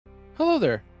Hello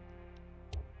there.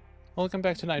 Welcome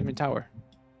back to Nightmare Tower.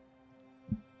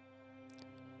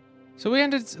 So we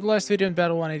ended the last video in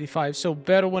Battle 185. So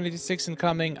Battle 186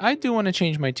 incoming. I do want to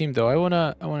change my team though. I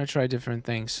wanna try different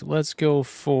things. Let's go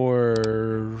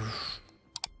for.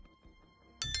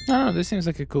 I don't know. This seems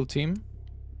like a cool team.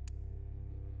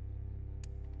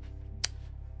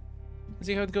 Let's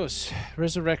see how it goes.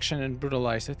 Resurrection and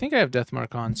Brutalized. I think I have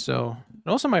Deathmark on. So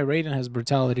and also my Raiden has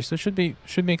Brutality, so it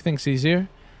should make things easier.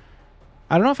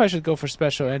 I don't know if I should go for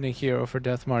Special Ending here or for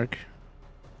Deathmark.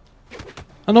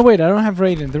 Oh no, wait, I don't have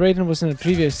Raiden. The Raiden was in the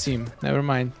previous team. Never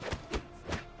mind.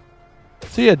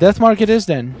 So yeah, Deathmark it is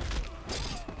then.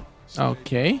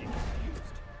 Okay.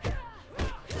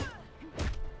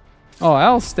 Oh,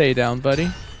 I'll stay down, buddy.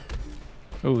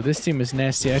 Oh, this team is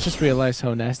nasty. I just realized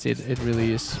how nasty it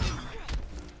really is.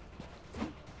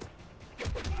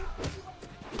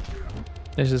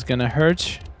 This is gonna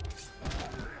hurt.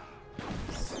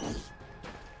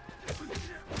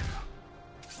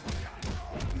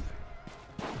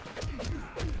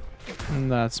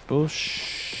 That's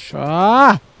bullshit.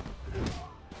 Ah!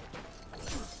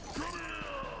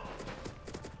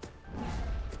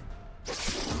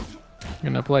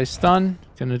 Gonna apply stun.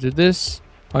 Gonna do this.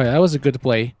 Oh yeah, that was a good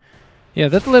play. Yeah,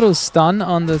 that little stun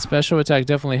on the special attack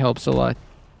definitely helps a lot.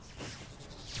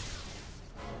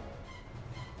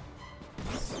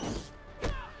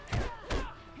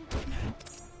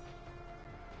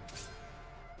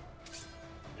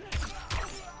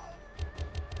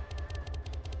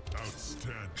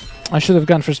 I should have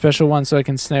gone for special one so I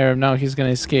can snare him. Now he's gonna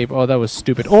escape. Oh, that was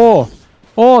stupid. Oh!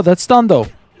 Oh, that stun though.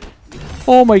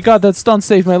 Oh my god, that stun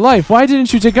saved my life. Why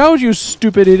didn't you take out, you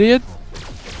stupid idiot?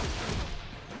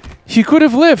 He could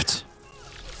have lived.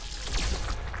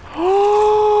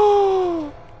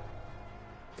 Oh!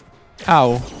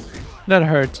 Ow. That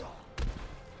hurt.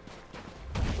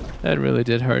 That really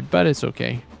did hurt, but it's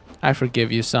okay. I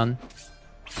forgive you, son.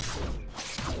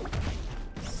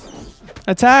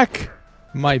 Attack!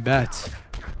 My bet.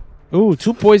 Ooh,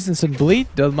 2 poisons and bleed.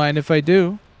 Don't mind if I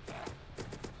do.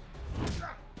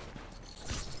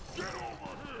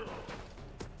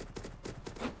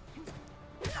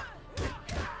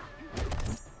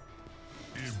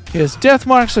 He has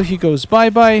Deathmark, so he goes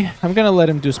bye-bye. I'm gonna let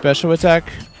him do special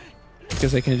attack.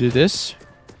 Because I can do this.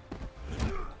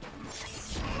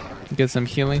 Get some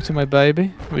healing to my baby,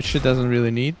 which she doesn't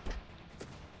really need.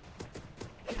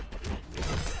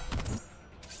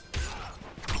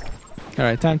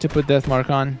 Alright, time to put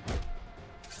Deathmark on.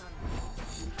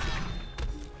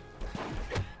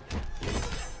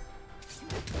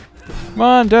 Come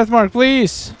on, Deathmark,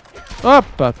 please!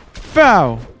 Up, up,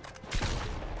 bow!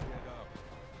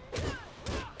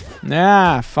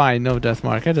 Nah, fine, no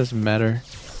Deathmark, it doesn't matter.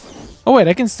 Oh wait,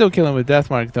 I can still kill him with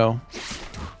Deathmark though.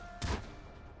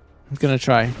 I'm gonna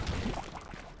try.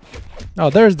 Oh,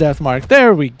 there's Deathmark,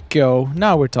 there we go!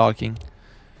 Now we're talking.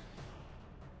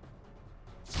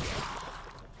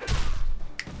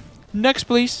 Next,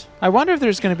 please. I wonder if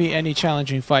there's going to be any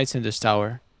challenging fights in this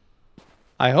tower.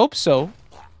 I hope so.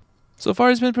 So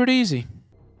far, it's been pretty easy.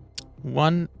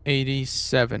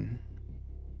 187.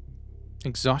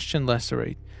 Exhaustion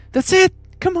Lacerate. That's it!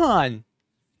 Come on!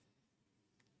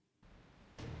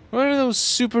 What are those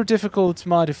super difficult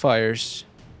modifiers?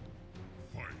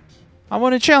 I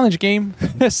want a challenge game,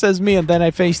 says me, and then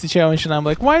I face the challenge and I'm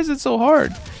like, why is it so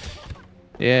hard?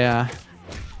 Yeah.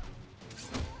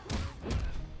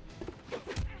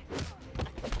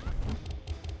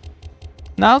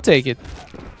 Now I'll take it.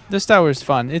 This tower is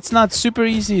fun. It's not super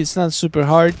easy, it's not super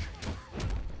hard.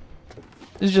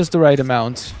 It's just the right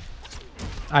amount.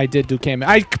 I did do cameo.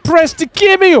 I pressed the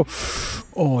cameo!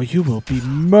 Oh, you will be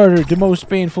murdered the most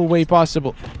painful way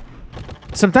possible.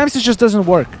 Sometimes it just doesn't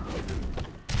work.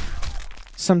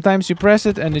 Sometimes you press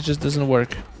it and it just doesn't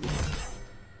work.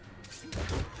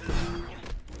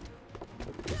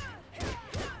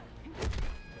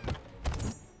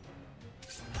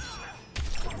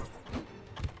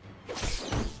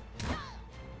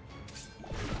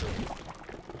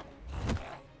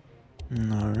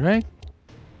 Alright.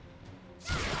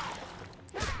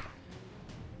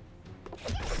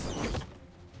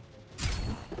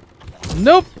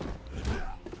 Nope.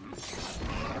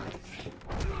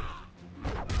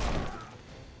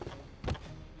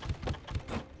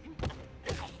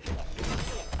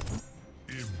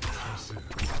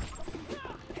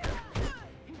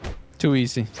 Too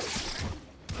easy.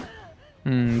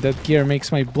 That gear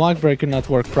makes my block breaker not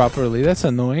work properly. That's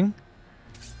annoying.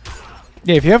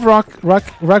 Yeah, if you have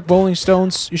rock bowling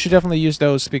stones, you should definitely use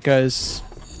those because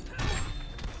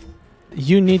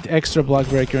you need extra block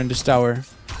breaker in this tower.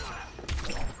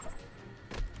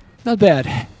 Not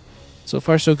bad. So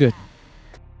far, so good.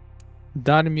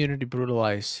 Dot immunity,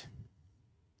 brutalize.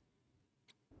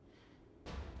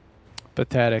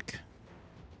 Pathetic.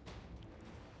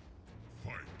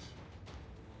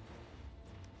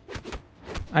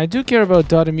 I do care about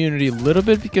dot immunity a little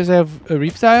bit because I have a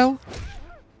reptile.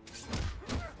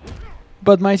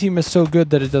 But my team is so good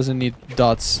that it doesn't need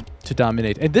dots to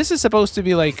dominate. And this is supposed to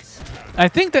be like... I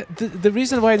think that the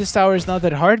reason why this tower is not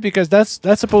that hard, because that's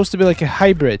supposed to be like a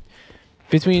hybrid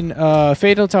between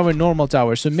Fatal Tower and Normal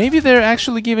Tower. So maybe they're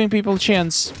actually giving people a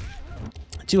chance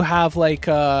to have like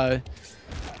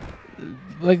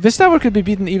this tower could be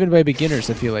beaten even by beginners,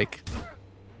 I feel like.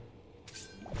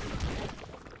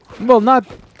 Well, not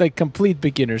like complete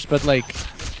beginners, but like...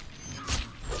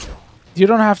 You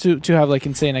don't have to have like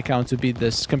insane account to beat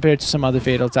this compared to some other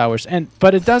Fatal Towers.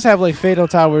 But it does have like Fatal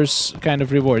Towers kind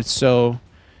of rewards, so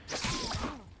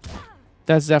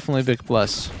that's definitely a big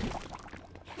plus.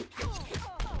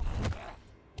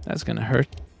 That's gonna hurt.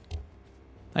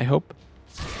 I hope.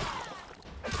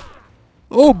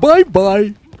 Oh,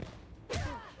 bye-bye!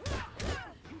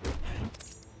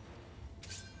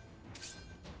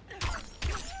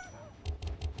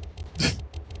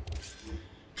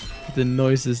 The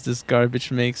noises this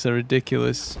garbage makes are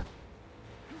ridiculous.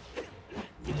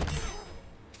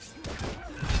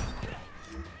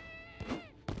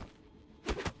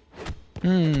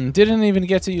 Didn't even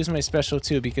get to use my special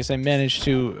too because I managed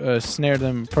to snare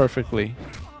them perfectly.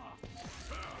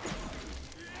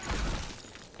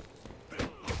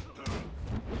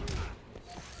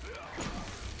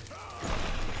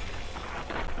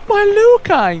 My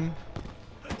Lukine!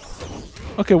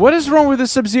 Okay, what is wrong with the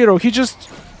Sub-Zero? He just...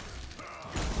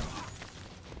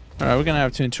 Alright, we're gonna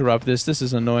have to interrupt this. This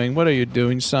is annoying. What are you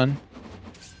doing, son?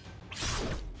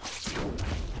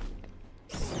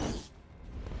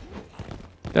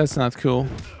 That's not cool.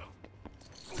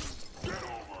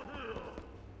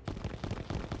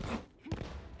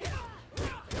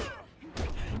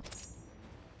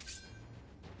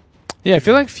 Yeah, I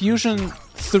feel like Fusion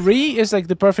 3 is like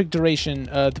the perfect duration,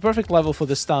 the perfect level for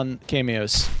the stun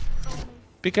cameos.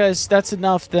 Because that's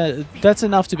enough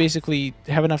to basically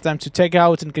have enough time to tag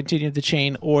out and continue the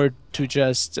chain, or to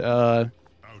just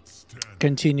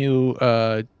continue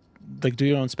like do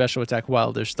your own special attack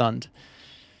while they're stunned.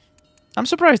 I'm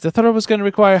surprised. I thought it was going to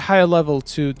require a higher level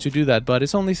to do that, but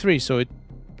it's only 3, so it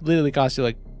literally costs you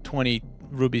like 20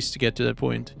 rubies to get to that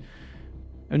point.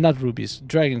 Not rubies,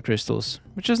 dragon crystals,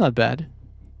 which is not bad.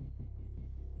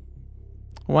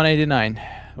 189.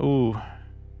 Ooh.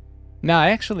 Nah,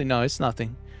 actually, no, it's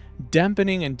nothing.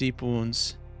 Dampening and deep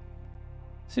wounds.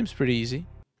 Seems pretty easy.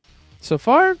 So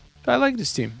far, I like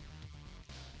this team.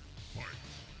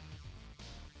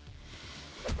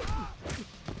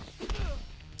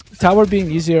 Tower being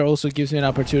easier also gives me an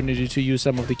opportunity to use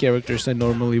some of the characters I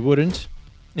normally wouldn't.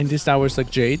 In these towers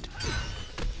like Jade.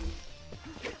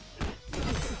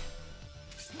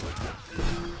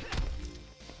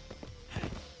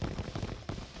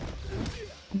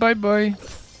 Bye-bye.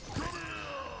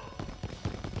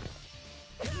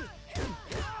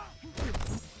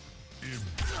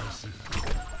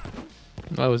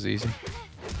 That was easy.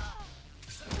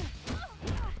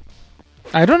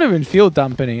 I don't even feel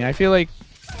dampening. I feel like...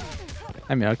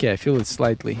 I mean, okay, I feel it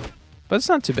slightly. But it's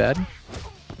not too bad.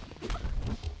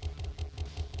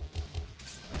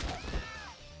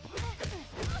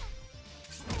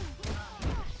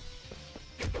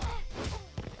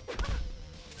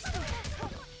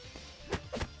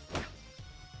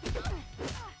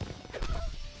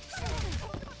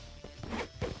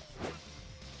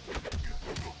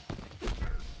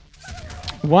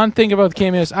 One thing about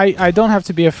cameos, I don't have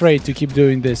to be afraid to keep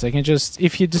doing this. I can just,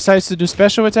 if he decides to do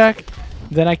special attack,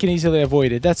 then I can easily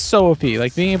avoid it. That's so OP.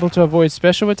 Like, being able to avoid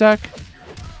special attack,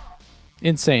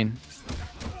 insane.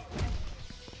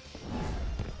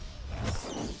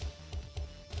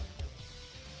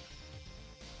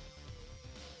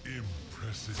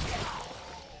 Impressive.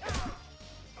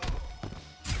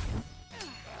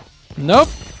 Nope.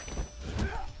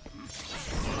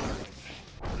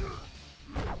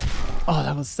 Oh,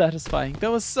 that was satisfying.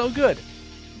 That was so good.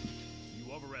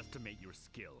 You overestimate your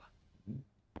skill.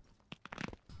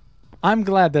 I'm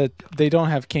glad that they don't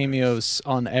have cameos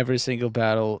on every single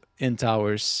battle in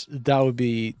towers. That would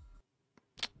be...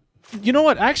 You know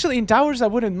what? Actually, in towers, I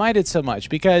wouldn't mind it so much,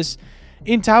 because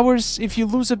in towers, if you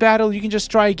lose a battle, you can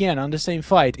just try again on the same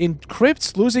fight. In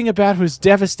crypts, losing a battle is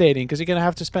devastating, because you're going to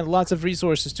have to spend lots of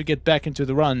resources to get back into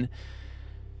the run.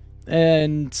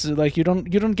 And like you don't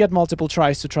get multiple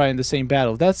tries to try in the same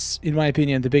battle. That's, in my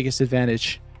opinion, the biggest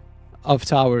advantage of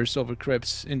towers over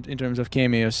crypts in terms of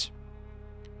cameos.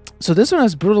 So this one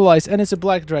has brutalized, and it's a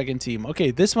black dragon team. Okay,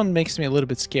 this one makes me a little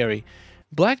bit scary.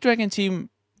 Black Dragon team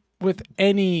with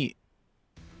any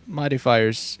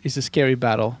modifiers is a scary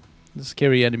battle. A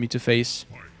scary enemy to face.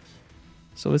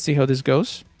 So let's see how this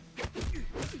goes.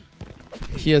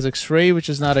 He has X-ray, which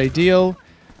is not ideal.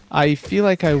 I feel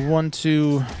like I want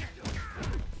to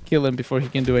kill him before he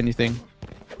can do anything.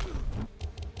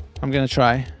 I'm gonna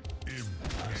try.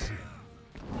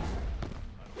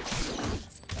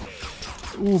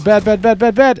 Ooh, bad, bad, bad,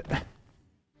 bad, bad!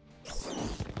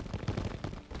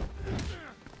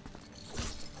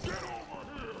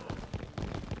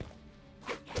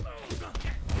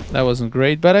 That wasn't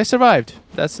great, but I survived.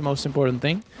 That's the most important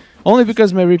thing. Only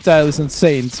because my reptile is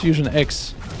insane. It's Fusion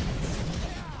X.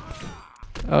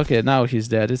 Okay, now he's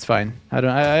dead. It's fine. I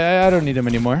don't need him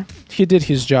anymore. He did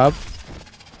his job.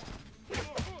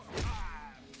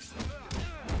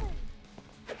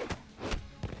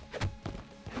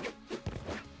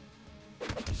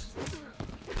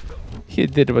 He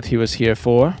did what he was here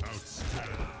for.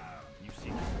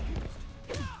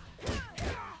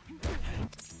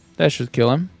 That should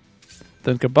kill him.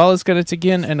 Then Cabal is gonna take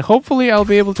in, and hopefully I'll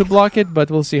be able to block it,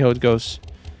 but we'll see how it goes.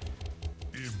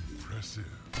 Impressive.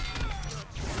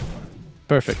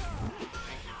 Perfect.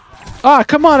 Ah,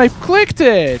 come on, I clicked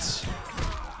it!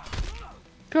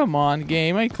 Come on,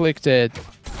 game, I clicked it.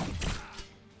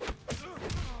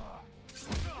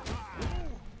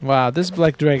 Wow, this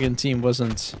Black Dragon team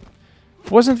wasn't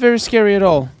very scary at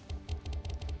all.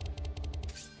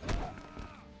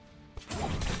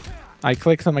 I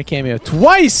clicked on my cameo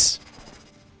twice!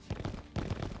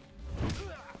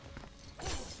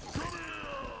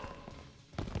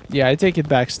 Yeah, I take it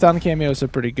back. Stun cameos are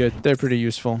pretty good. They're pretty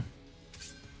useful.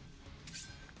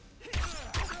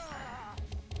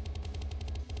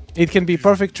 It can be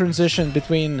perfect transition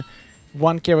between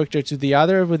one character to the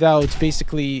other without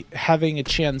basically having a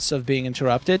chance of being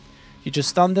interrupted. You just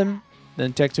stun them,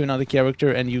 then tech to another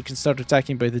character, and you can start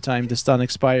attacking by the time the stun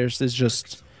expires.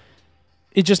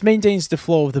 It just maintains the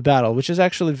flow of the battle, which is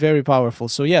actually very powerful.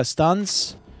 So yeah,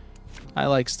 stuns. I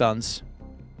like stuns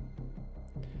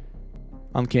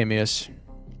on cameos.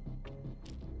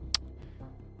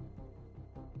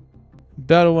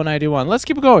 Battle 191. Let's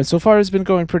keep going. So far it's been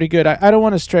going pretty good. I don't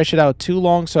want to stretch it out too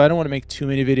long, so I don't want to make too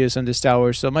many videos on this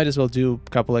tower, so I might as well do a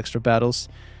couple extra battles.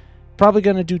 Probably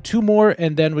gonna do 2 more,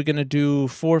 and then we're gonna do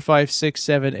 4, 5, 6,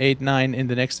 7, 8, 9 in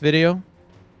the next video.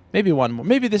 Maybe 1 more.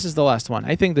 Maybe this is the last one.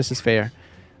 I think this is fair.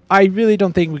 I really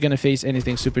don't think we're gonna face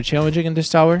anything super challenging in this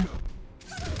tower.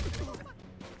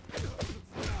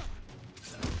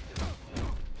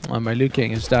 Oh, my Liu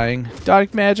Kang is dying.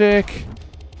 Dark magic!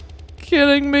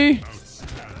 Killing me!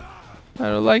 I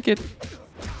don't like it.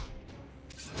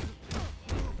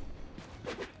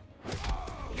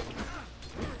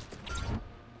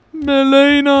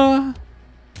 Melena!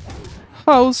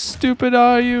 How stupid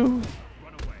are you?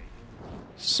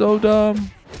 So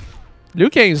dumb. Liu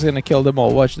Kang is gonna kill them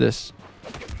all. Watch this.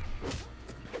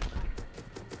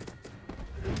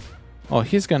 Oh,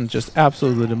 he's gonna just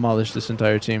absolutely demolish this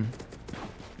entire team.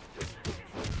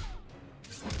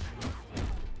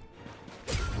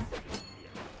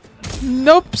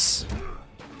 Nopes.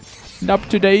 Not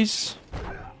today's.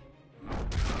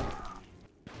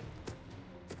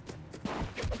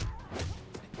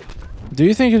 Do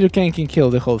you think Liu Kang can kill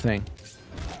the whole thing?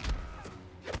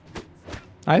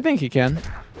 I think he can.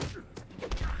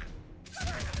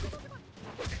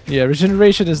 Yeah,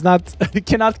 regeneration is not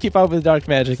cannot keep up with dark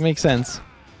magic. Makes sense.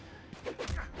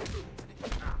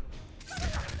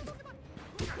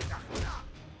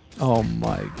 Oh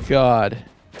my god.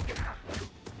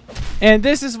 And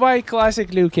this is why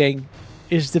classic Liu Kang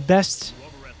is the best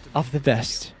of the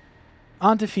best.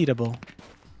 Undefeatable.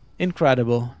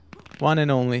 Incredible. One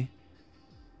and only.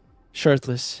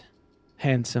 Shirtless.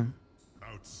 Handsome.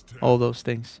 All those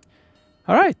things.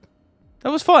 Alright. That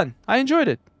was fun. I enjoyed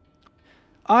it.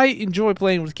 I enjoy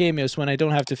playing with cameos when I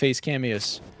don't have to face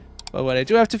cameos. But when I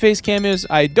do have to face cameos,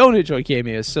 I don't enjoy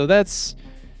cameos. So that's...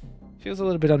 feels a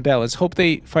little bit unbalanced. Hope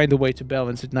they find a way to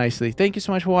balance it nicely. Thank you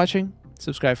so much for watching.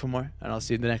 Subscribe for more, and I'll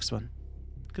see you in the next one.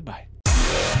 Goodbye.